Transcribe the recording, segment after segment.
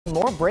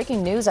More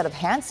breaking news out of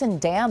Hansen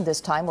Dam this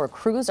time, where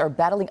crews are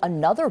battling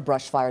another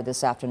brush fire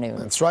this afternoon.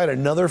 That's right,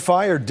 another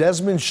fire.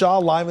 Desmond Shaw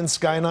live in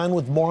Sky 9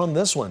 with more on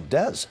this one.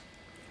 Des.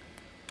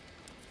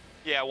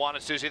 Yeah, Juan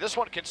and Susie, this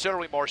one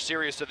considerably more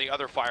serious than the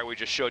other fire we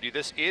just showed you.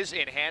 This is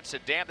in Hansen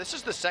Dam. This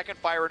is the second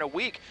fire in a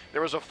week.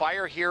 There was a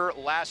fire here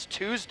last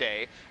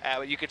Tuesday.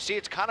 You can see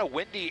it's kind of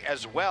windy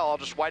as well. I'll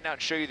just widen out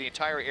and show you the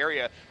entire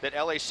area that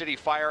LA City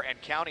Fire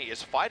and County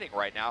is fighting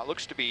right now. It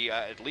looks to be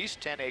at least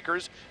 10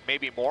 acres,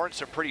 maybe more, and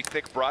some pretty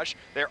thick brush.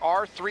 There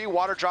are 3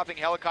 water dropping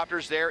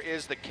helicopters. There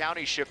is the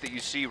county ship that you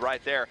see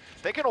right there.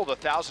 They can hold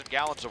 1,000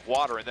 gallons of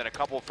water, and then a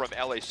couple from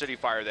LA City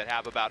Fire that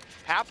have about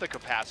half the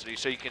capacity.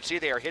 So you can see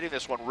they are hitting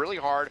this one really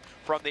hard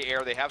from the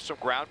air. They have some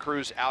ground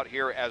crews out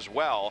here as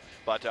well,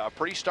 but a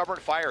pretty stubborn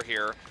fire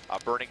here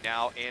burning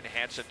now in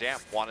Hansen Dam.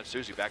 Juan and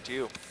Susie, back to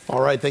you.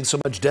 All right, thanks so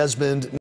much, Desmond.